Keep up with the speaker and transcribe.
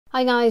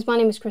Hi guys, my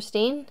name is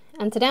Christine,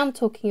 and today I'm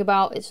talking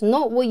about it's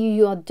not what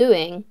you are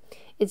doing,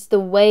 it's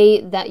the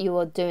way that you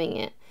are doing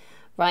it,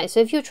 right? So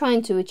if you're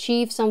trying to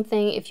achieve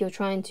something, if you're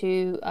trying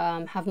to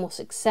have more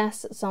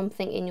success at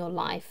something in your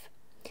life,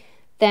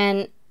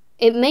 then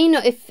it may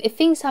not, if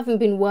things haven't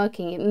been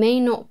working, it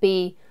may not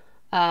be,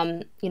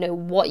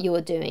 what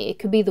you're doing. It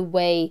could be the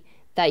way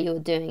that you're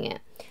doing it.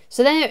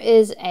 So there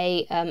is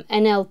a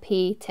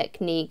NLP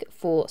technique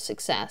for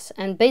success,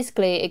 and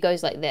basically it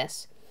goes like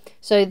this.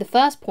 So the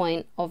first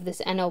point of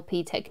this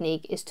NLP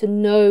technique is to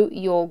know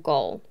your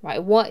goal,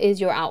 right? What is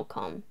your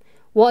outcome?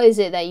 What is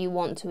it that you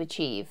want to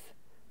achieve,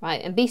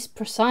 right? And be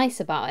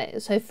precise about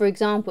it. So for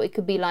example, it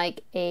could be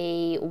like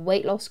a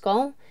weight loss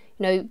goal.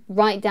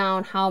 Write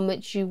down how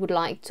much you would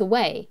like to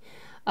weigh.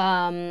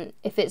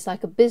 If it's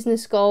like a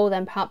business goal,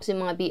 then perhaps it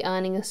might be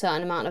earning a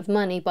certain amount of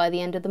money by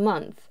the end of the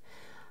month,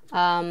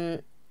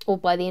 or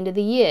by the end of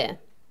the year.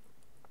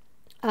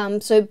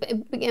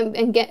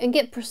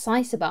 Get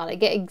precise about it.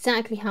 Get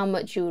exactly how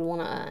much you would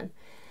want to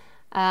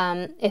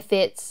earn. If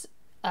it's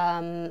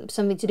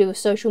something to do with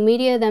social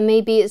media, then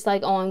maybe it's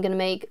like, oh, I'm going to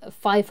make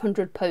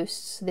 500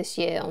 posts this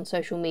year on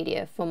social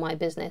media for my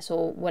business,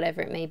 or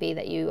whatever it may be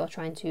that you are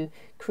trying to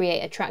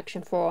create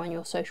attraction for on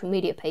your social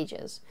media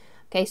pages.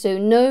 Okay, so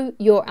know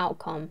your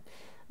outcome.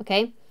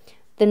 Okay,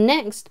 the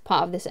next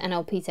part of this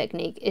NLP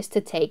technique is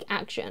to take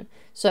action.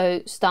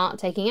 So start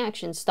taking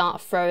action,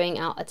 start throwing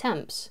out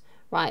attempts,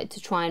 right, to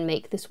try and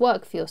make this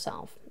work for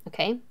yourself.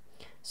 Okay,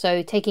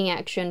 so taking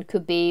action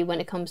could be when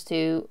it comes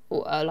to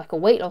like a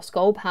weight loss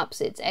goal, perhaps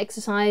it's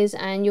exercise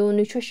and your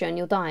nutrition,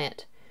 your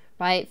diet,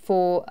 right?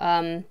 For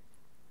a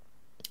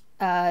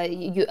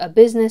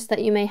business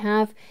that you may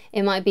have,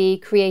 it might be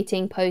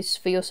creating posts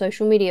for your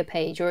social media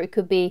page, or it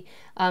could be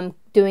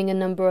doing a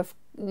number of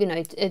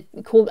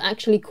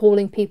actually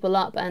calling people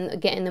up and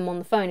getting them on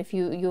the phone if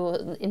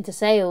you're into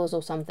sales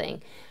or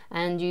something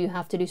and you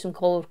have to do some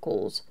cold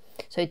calls.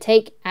 So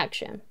take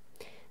action.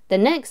 The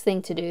next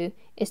thing to do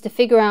is to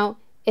figure out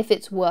if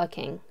it's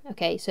working.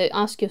 Okay, so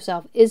ask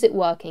yourself, is it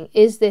working?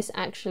 Is this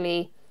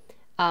actually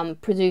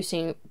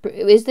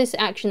is this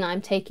action that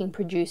I'm taking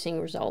producing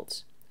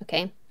results?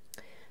 Okay,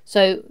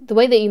 so the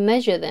way that you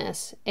measure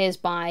this is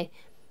by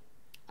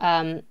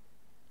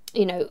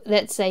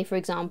let's say for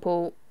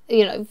example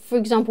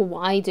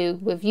what I do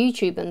with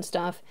YouTube and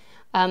stuff.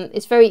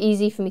 It's very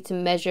easy for me to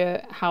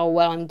measure how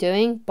well I'm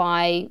doing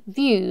by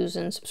views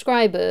and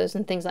subscribers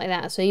and things like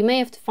that. So you may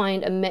have to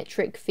find a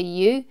metric for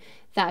you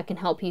that can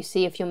help you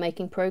see if you're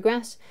making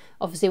progress.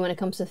 Obviously, when it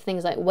comes to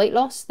things like weight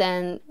loss,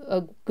 then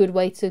a good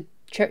way to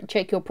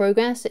check your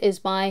progress is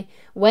by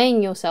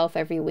weighing yourself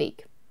every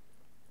week.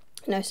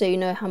 So you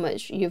know how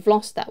much you've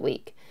lost that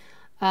week.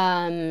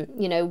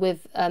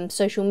 With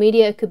social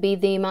media, it could be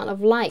the amount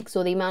of likes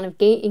or the amount of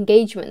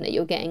engagement that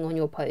you're getting on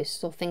your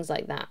posts or things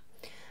like that.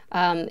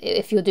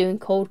 If you're doing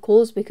cold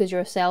calls because you're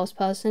a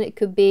salesperson, it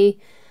could be,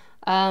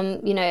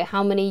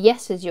 how many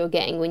yeses you're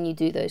getting when you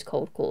do those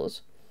cold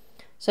calls.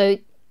 So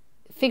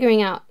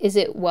figuring out, is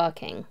it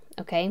working?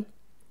 Okay.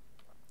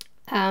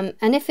 And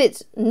if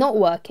it's not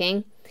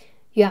working,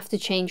 you have to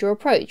change your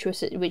approach,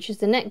 which is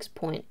the next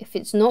point. If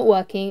it's not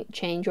working,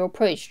 change your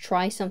approach.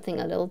 Try something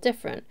a little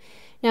different.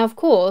 Now, of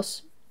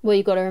course, what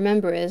you've got to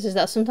remember is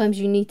that sometimes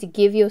you need to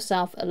give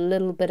yourself a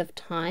little bit of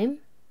time.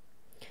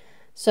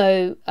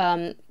 So,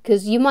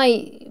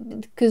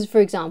 because for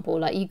example,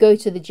 like you go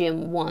to the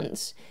gym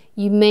once,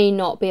 you may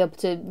not be able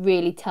to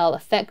really tell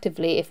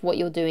effectively if what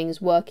you're doing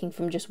is working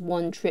from just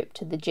one trip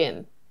to the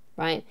gym,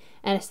 right?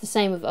 And it's the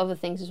same with other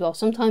things as well.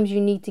 Sometimes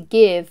you need to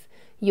give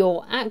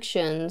your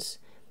actions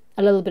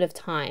a little bit of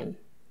time,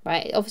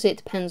 right? Obviously, it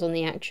depends on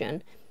the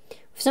action.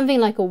 For something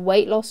like a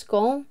weight loss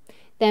goal,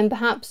 then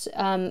perhaps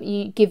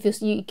you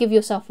give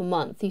yourself a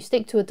month. You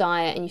stick to a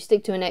diet and you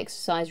stick to an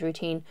exercise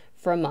routine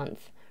for a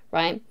month,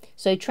 right?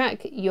 So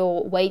track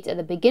your weight at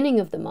the beginning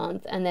of the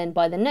month, and then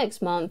by the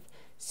next month,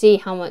 see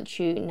how much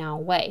you now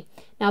weigh.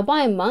 Now,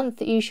 by a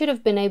month, you should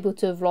have been able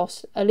to have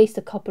lost at least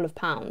a couple of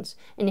pounds.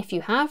 And if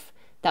you have,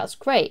 that's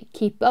great.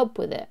 Keep up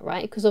with it,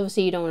 right? Because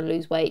obviously you don't want to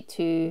lose weight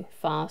too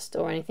fast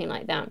or anything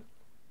like that.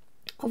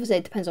 Obviously,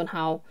 it depends on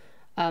how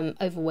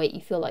overweight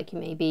you feel like you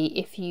may be,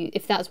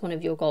 if that's one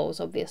of your goals,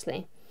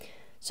 obviously.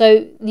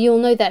 So you'll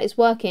know that it's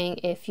working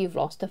if you've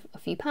lost a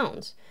few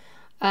pounds.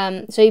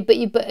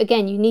 But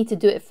again, you need to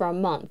do it for a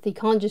month. You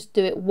can't just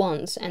do it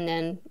once and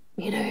then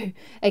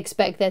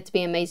expect there to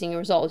be amazing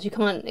results. You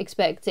can't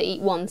expect to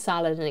eat one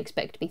salad and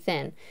expect to be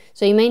thin.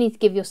 So you may need to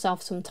give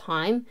yourself some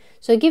time.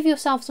 So give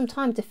yourself some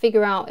time to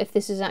figure out if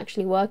this is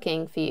actually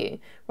working for you,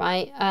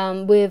 right?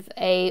 With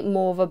a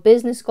more of a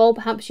business goal,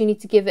 perhaps you need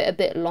to give it a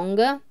bit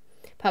longer.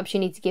 Perhaps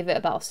you need to give it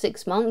about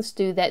 6 months.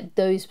 Do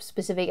those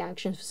specific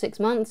actions for 6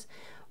 months.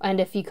 And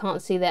if you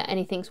can't see that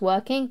anything's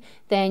working,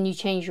 then you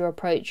change your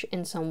approach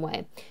in some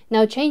way.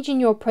 Now, changing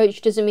your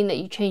approach doesn't mean that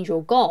you change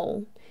your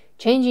goal.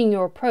 Changing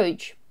your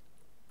approach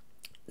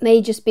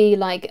may just be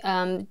like,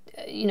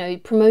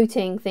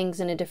 promoting things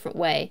in a different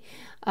way.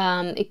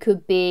 It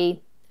could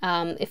be,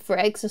 if for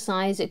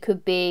exercise, it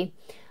could be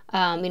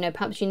You know,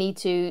 perhaps you need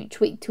to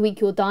tweak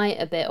your diet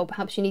a bit, or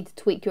perhaps you need to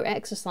tweak your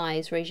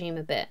exercise regime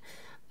a bit.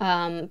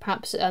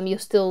 Perhaps you're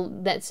still,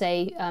 let's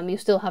say, you're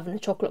still having a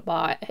chocolate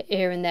bar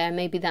here and there.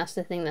 Maybe that's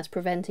the thing that's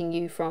preventing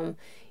you from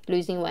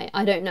losing weight.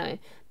 I don't know.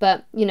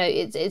 But, you know,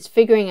 it's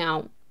figuring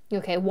out,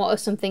 okay, what are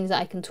some things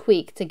that I can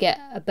tweak to get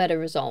a better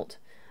result?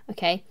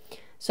 Okay,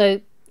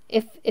 so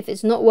if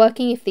it's not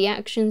working, if the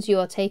actions you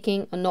are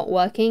taking are not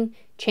working,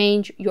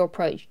 change your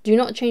approach. Do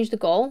not change the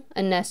goal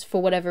unless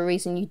for whatever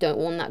reason you don't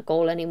want that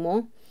goal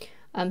anymore.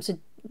 So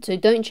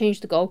don't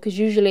change the goal, because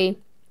usually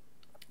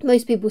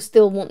most people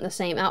still want the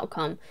same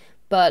outcome,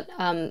 but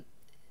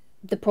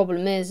the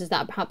problem is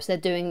that perhaps they're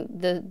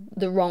doing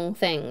the wrong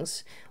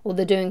things, or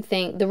they're doing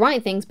the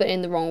right things but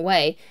in the wrong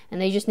way, and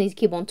they just need to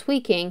keep on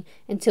tweaking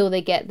until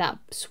they get that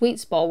sweet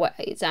spot where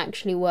it's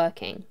actually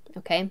working.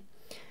 Okay,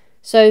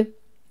 so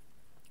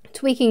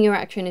tweaking your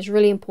action is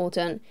really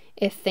important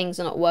if things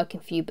are not working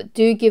for you, but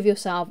do give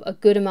yourself a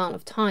good amount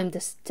of time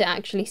to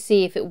actually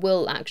see if it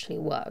will actually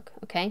work.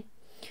 Okay,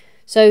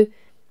 so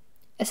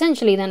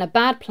essentially then a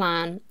bad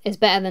plan is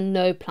better than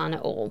no plan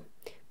at all,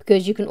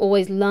 because you can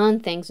always learn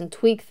things and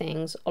tweak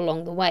things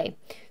along the way.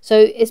 So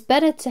it's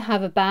better to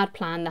have a bad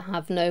plan than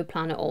have no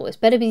plan at all. It's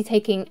better to be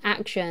taking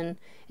action.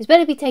 It's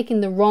better to be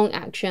taking the wrong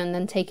action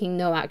than taking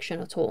no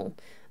action at all.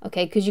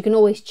 Okay, because you can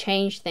always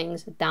change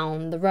things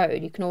down the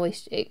road. You can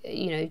always,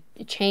 you know,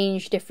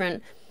 change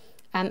different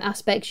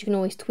aspects. You can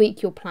always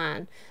tweak your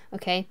plan.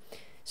 Okay,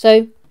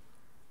 so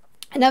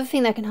another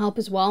thing that can help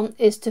as well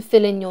is to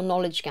fill in your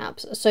knowledge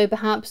gaps. So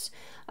perhaps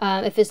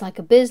if it's like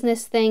a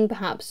business thing,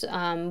 perhaps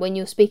when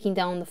you're speaking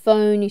down the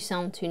phone, you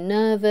sound too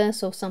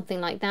nervous or something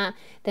like that,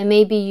 then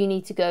maybe you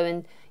need to go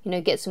and, you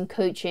know, get some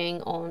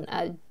coaching on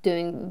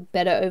doing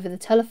better over the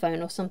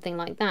telephone or something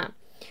like that.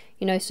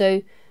 You know,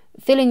 so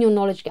fill in your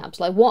knowledge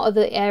gaps. Like, what are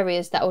the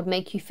areas that would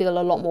make you feel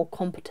a lot more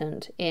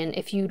competent in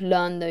if you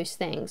learn those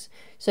things?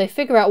 So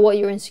figure out what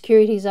your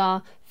insecurities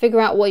are, figure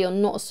out what you're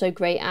not so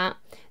great at,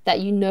 that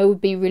you know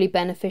would be really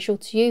beneficial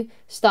to you.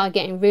 Start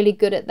getting really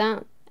good at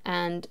that,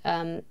 and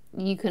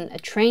you can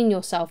train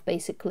yourself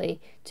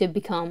basically to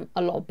become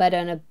a lot better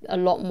and a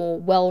lot more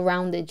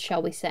well-rounded,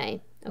 shall we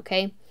say.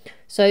 Okay,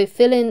 so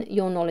fill in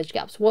your knowledge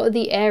gaps. What are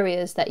the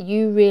areas that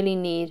you really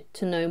need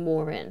to know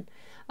more in?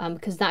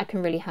 Because that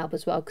can really help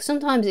as well. Because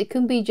sometimes it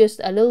can be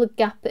just a little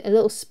gap, a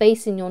little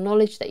space in your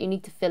knowledge that you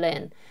need to fill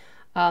in.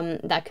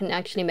 That can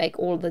actually make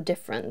all the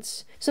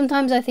difference.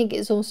 Sometimes I think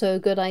it's also a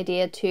good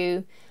idea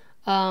to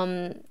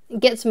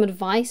get some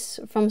advice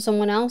from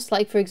someone else.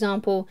 Like, for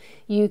example,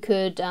 you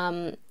could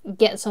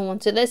get someone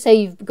to, let's say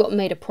you've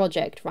made a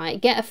project, right?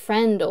 Get a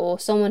friend or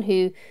someone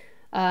who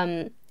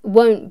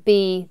won't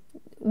be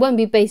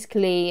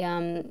basically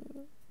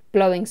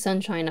blowing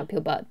sunshine up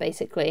your butt,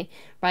 basically,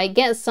 right?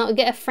 Get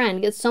a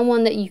friend, get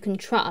someone that you can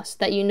trust,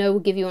 that you know will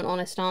give you an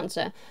honest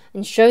answer,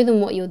 and show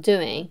them what you're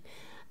doing,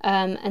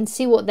 and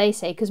see what they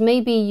say, because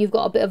maybe you've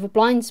got a bit of a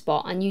blind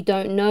spot and you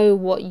don't know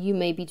what you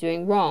may be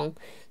doing wrong.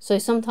 So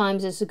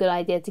sometimes it's a good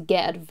idea to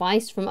get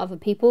advice from other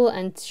people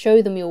and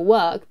show them your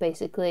work,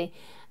 basically,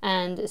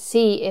 and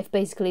see if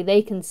basically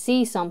they can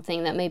see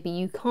something that maybe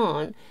you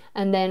can't.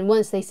 And then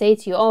once they say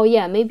to you, oh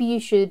yeah, maybe you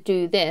should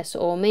do this,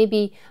 or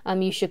maybe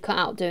you should cut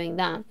out doing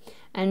that,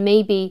 and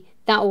maybe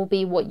that will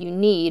be what you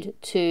need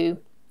to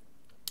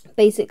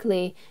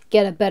basically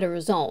get a better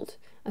result.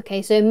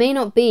 Okay, so it may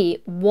not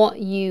be what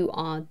you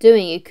are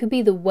doing, it could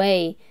be the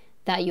way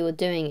that you are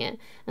doing it.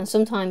 And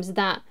sometimes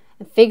that,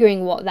 and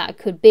figuring what that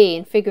could be,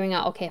 and figuring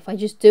out, okay, if I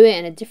just do it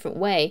in a different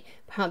way,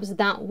 perhaps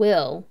that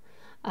will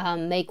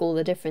make all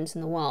the difference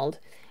in the world.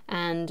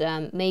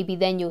 And maybe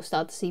then you'll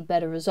start to see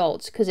better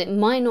results, because it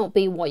might not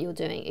be what you're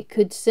doing, it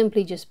could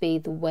simply just be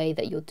the way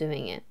that you're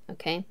doing it.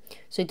 Okay,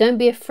 so don't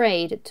be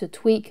afraid to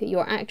tweak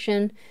your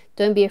action,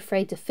 don't be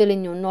afraid to fill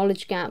in your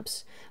knowledge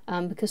gaps,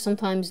 because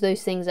sometimes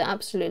those things are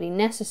absolutely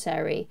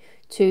necessary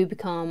to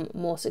become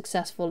more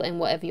successful in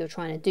whatever you're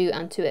trying to do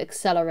and to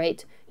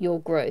accelerate your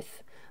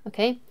growth.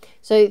 Okay,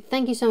 so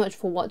thank you so much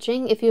for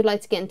watching. If you'd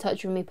like to get in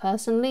touch with me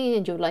personally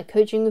and you'd like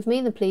coaching with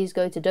me, then please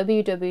go to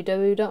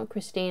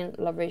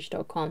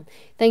www.christineloveridge.com.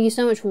 Thank you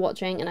so much for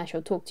watching, and I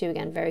shall talk to you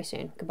again very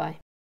soon. Goodbye.